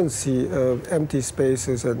abundancy of empty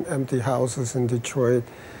spaces and empty houses in Detroit,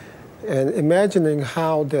 and imagining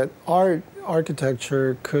how that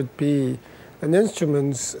architecture could be an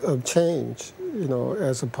instrument of change,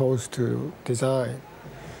 as opposed to design.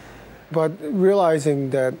 But realizing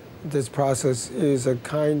that this process is a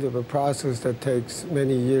kind of a process that takes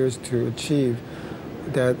many years to achieve,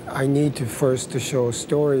 that I need to first show a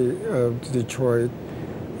story of Detroit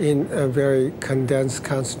in a very condensed,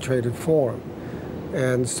 concentrated form.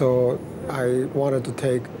 And so I wanted to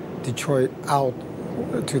take Detroit out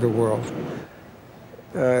to the world.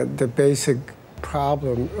 The basic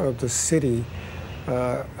problem of the city,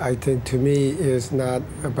 I think, to me, is not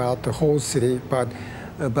about the whole city, but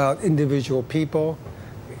about individual people,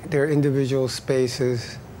 their individual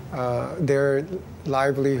spaces, their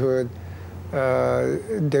livelihood,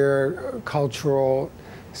 their cultural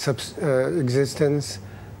existence,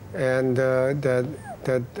 and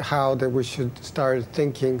that how that we should start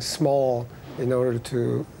thinking small in order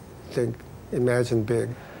to imagine big.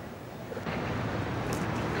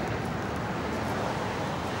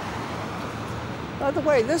 By the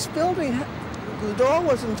way, this building, the door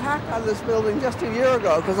was intact on this building just a year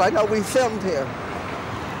ago, because I know we filmed here.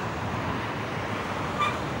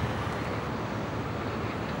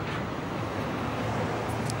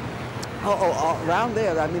 Around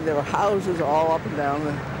there, I mean, there were houses all up and down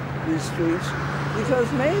these streets,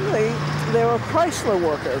 because mainly there were Chrysler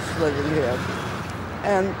workers living here.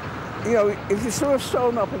 And, you know, if you threw a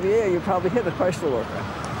stone up in the air, you'd probably hit a Chrysler worker.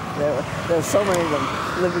 There's so many of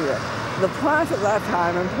them living there. The plant at that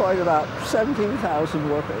time employed about 17,000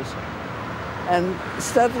 workers. And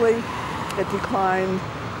steadily, it declined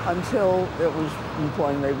until it was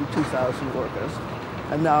employing maybe 2,000 workers.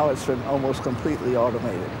 And now it's been almost completely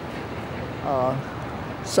automated.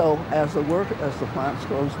 So as the plant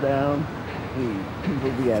slows down, the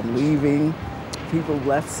people began leaving. People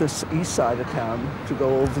left this east side of town to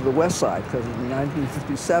go over to the west side, because in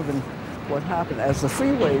 1957, what happened, as the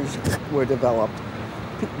freeways were developed,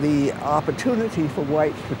 the opportunity for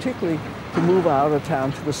whites, particularly to move out of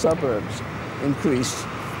town to the suburbs, increased.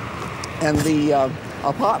 And the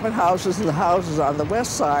apartment houses and the houses on the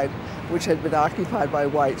west side, which had been occupied by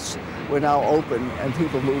whites, were now open, and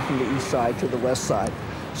people moved from the east side to the west side.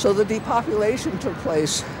 So the depopulation took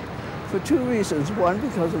place for two reasons. One,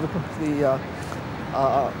 because of the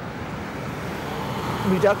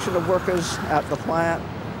reduction of workers at the plant,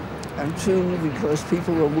 and two, because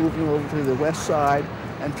people were moving over to the west side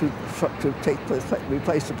and to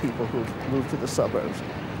replace the people who moved to the suburbs.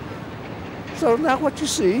 So now what you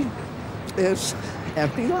see is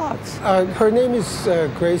empty lots. Her name is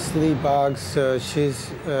Grace Lee Boggs.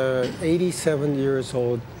 She's 87 years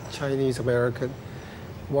old, Chinese American,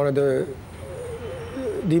 one of the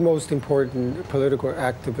most important political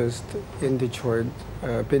activists in Detroit,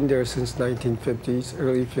 been there since 1950s,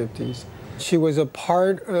 early 50s. She was a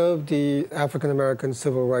part of the African American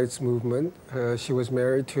civil rights movement. She was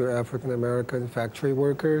married to an African American factory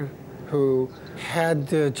worker who had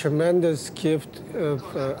the tremendous gift of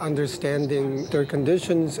understanding their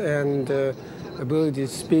conditions and ability to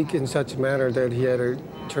speak in such a manner that he had a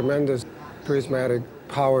tremendous charismatic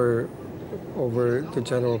power over the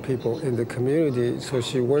general people in the community. So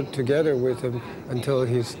she worked together with him until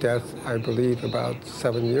his death, I believe, about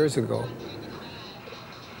 7 years ago.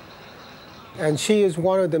 And she is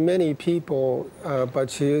one of the many people, but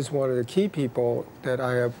she is one of the key people that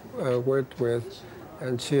I have worked with.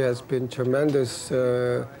 And she has been tremendous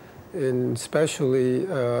in especially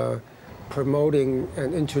promoting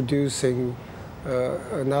and introducing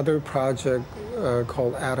another project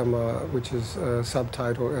called Atama, which is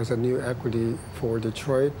subtitled as a new equity for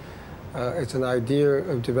Detroit. It's an idea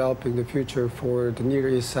of developing the future for the Near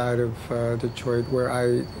East Side of Detroit, where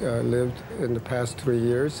I lived in the past 3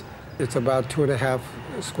 years. It's about 2.5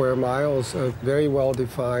 square miles of very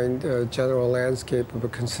well-defined general landscape of a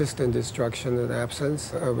consistent destruction and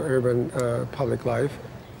absence of urban public life.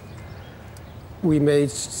 We made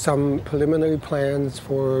some preliminary plans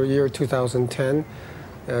for year 2010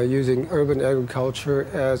 using urban agriculture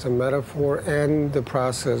as a metaphor and the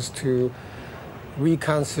process to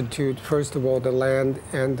reconstitute, first of all, the land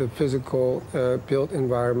and the physical built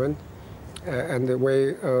environment and the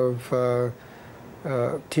way of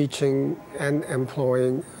teaching and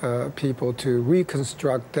employing people to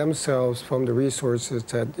reconstruct themselves from the resources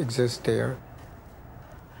that exist there.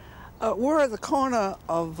 We're at the corner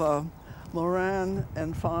of Moran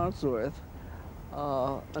and Farnsworth,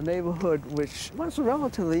 a neighborhood which was a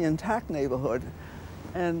relatively intact neighborhood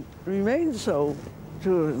and remains so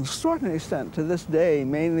to an extraordinary extent to this day,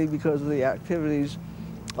 mainly because of the activities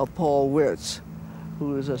of Paul Wirtz,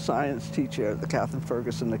 who is a science teacher at the Catherine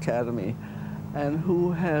Ferguson Academy, and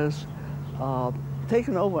who has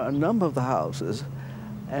taken over a number of the houses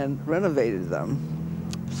and renovated them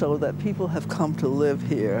so that people have come to live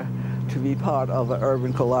here to be part of an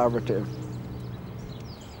urban collaborative.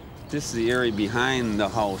 This is the area behind the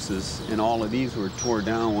houses, and all of these were tore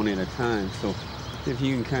down one at a time. So if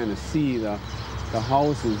you can kind of see the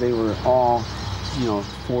houses, they were all,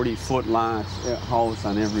 40-foot lots, a house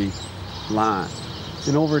on every lot.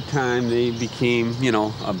 And over time, they became,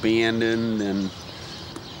 abandoned, and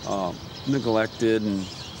neglected and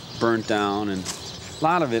burnt down, and a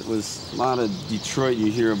lot of it was, a lot of Detroit,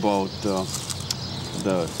 you hear about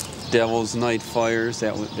the Devil's Night fires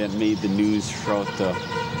that made the news throughout the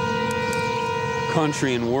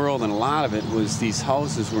country and world, and a lot of it was these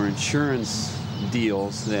houses were insurance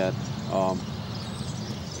deals that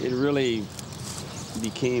it really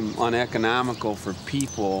became uneconomical for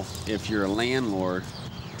people, if you're a landlord,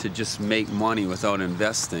 to just make money without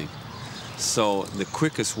investing. So the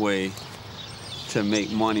quickest way to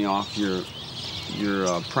make money off your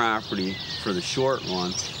property for the short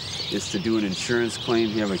run is to do an insurance claim,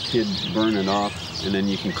 you have a kid burn it up, and then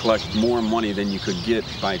you can collect more money than you could get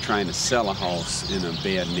by trying to sell a house in a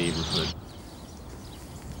bad neighborhood.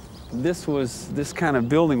 This kind of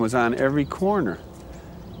building was on every corner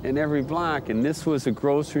in every block, and this was a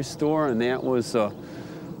grocery store, and that was a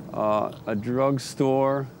drug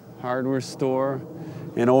store, hardware store,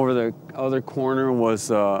 and over the other corner was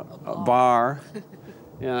a bar,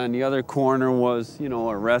 and on the other corner was, you know,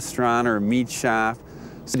 a restaurant or a meat shop.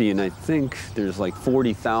 And I think there's like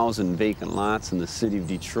 40,000 vacant lots in the city of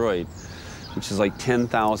Detroit, which is like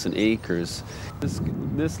 10,000 acres.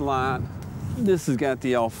 This lot, this has got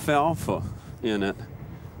the alfalfa in it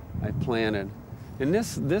I planted. And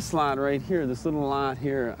this lot right here, this little lot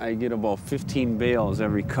here, I get about 15 bales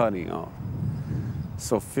every cutting out.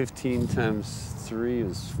 So 15 times 3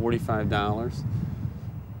 is $45.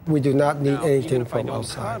 We do not need anything from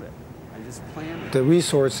outside. The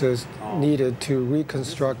resources needed to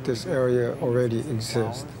reconstruct this area already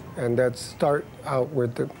exist, and that start out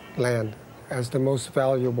with the land as the most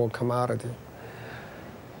valuable commodity.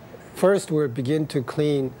 First, we'll begin to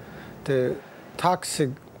clean the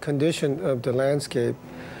toxic condition of the landscape.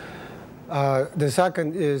 The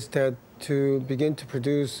second is that to begin to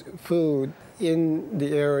produce food in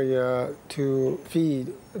the area to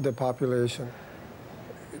feed the population,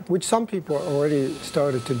 which some people already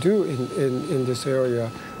started to do in this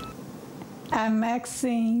area. I'm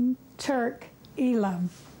Maxine Turk Elam.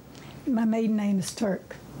 My maiden name is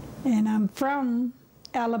Turk. And I'm from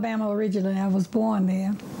Alabama originally. I was born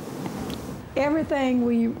there. Everything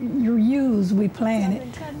you use, we planted.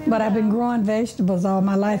 But I've been growing vegetables all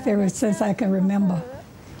my life, ever since I can remember,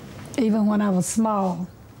 even when I was small.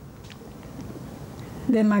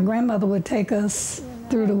 Then my grandmother would take us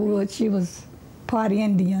through the woods. She was part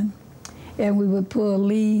Indian, and we would pull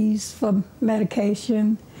leaves for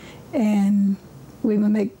medication, and we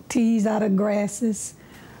would make teas out of grasses,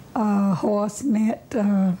 horse mint,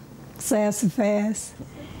 sassafras,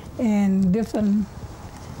 and different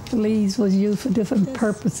leaves was used for different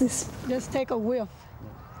purposes. Just take a whiff.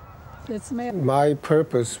 It smells. My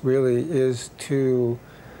purpose really is to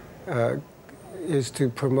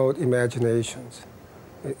promote imaginations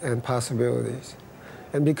and possibilities,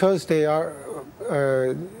 and because they are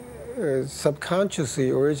subconsciously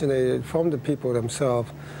originated from the people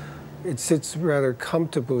themselves, it sits rather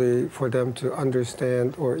comfortably for them to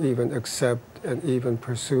understand or even accept and even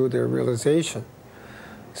pursue their realization.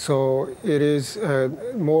 So it is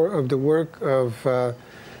more of the work of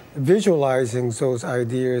visualizing those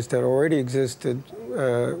ideas that already existed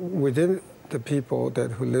within the people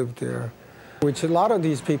who lived there, which a lot of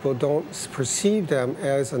these people don't perceive them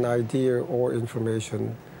as an idea or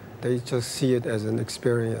information. They just see it as an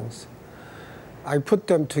experience. I put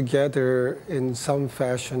them together in some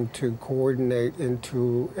fashion to coordinate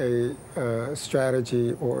into a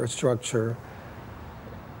strategy or a structure.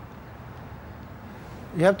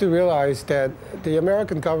 You have to realize that the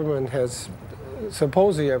American government has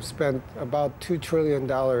supposedly have spent about $2 trillion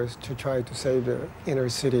to try to save the inner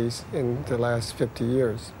cities in the last 50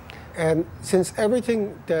 years. And since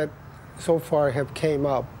everything that so far have came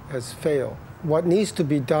up has failed, what needs to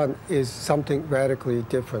be done is something radically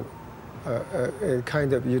different, a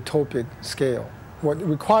kind of utopic scale. What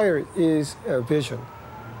required is a vision,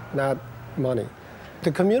 not money.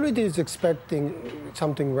 The community is expecting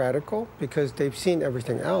something radical because they've seen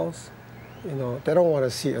everything else. You know, they don't want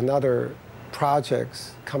to see another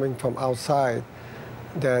projects coming from outside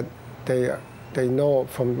that they know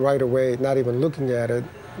from right away, not even looking at it,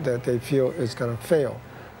 that they feel is going to fail.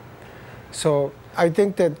 So I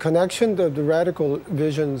think that connection of the radical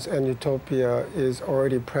visions and utopia is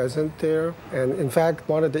already present there. And in fact,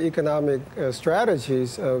 one of the economic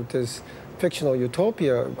strategies of this fictional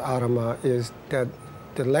utopia of Arama is that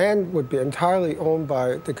the land would be entirely owned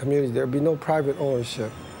by the community. There would be no private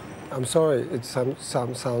ownership. I'm sorry, it sounds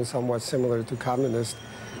somewhat similar to communist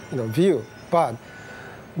view, but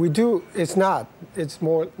it's not. It's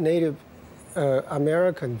more Native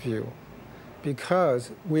American view,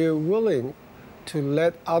 because we're willing to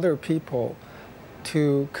let other people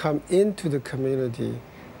to come into the community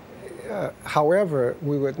However,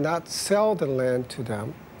 we would not sell the land to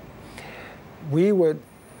them. We would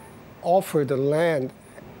offer the land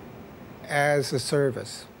as a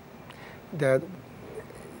service, that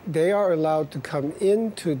they are allowed to come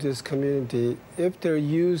into this community if they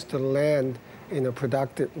use the land in a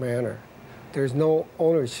productive manner. There's no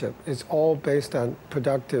ownership. It's all based on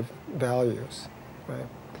productive values. Right?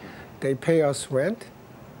 They pay us rent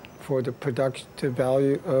for the productive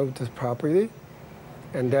value of the property,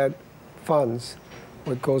 and that funds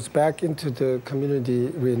what goes back into the community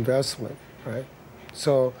reinvestment. Right?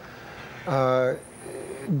 So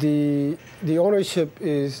the ownership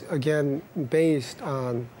is, again, based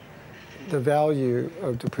on the value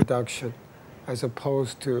of the production as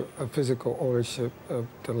opposed to a physical ownership of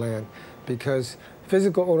the land, because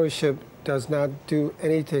physical ownership does not do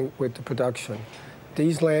anything with the production.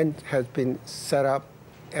 These land has been set up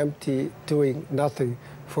empty, doing nothing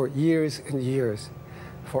for years and years.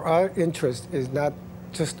 For our interest is not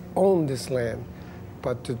just own this land,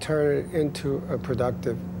 but to turn it into a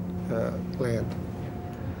productive land.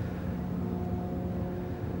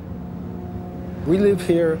 We live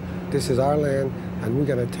here, this is our land, and we're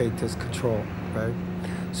going to take this control, right?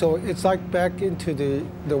 So it's like back into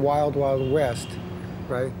the wild, wild west,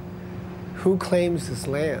 right? Who claims this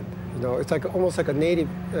land? You know, it's like almost like a Native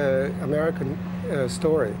American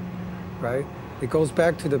story, right? It goes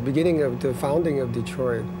back to the beginning of the founding of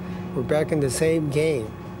Detroit. We're back in the same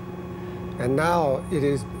game. And now it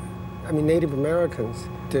is, I mean, Native Americans,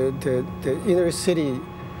 the inner city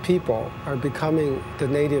people are becoming the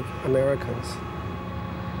Native Americans.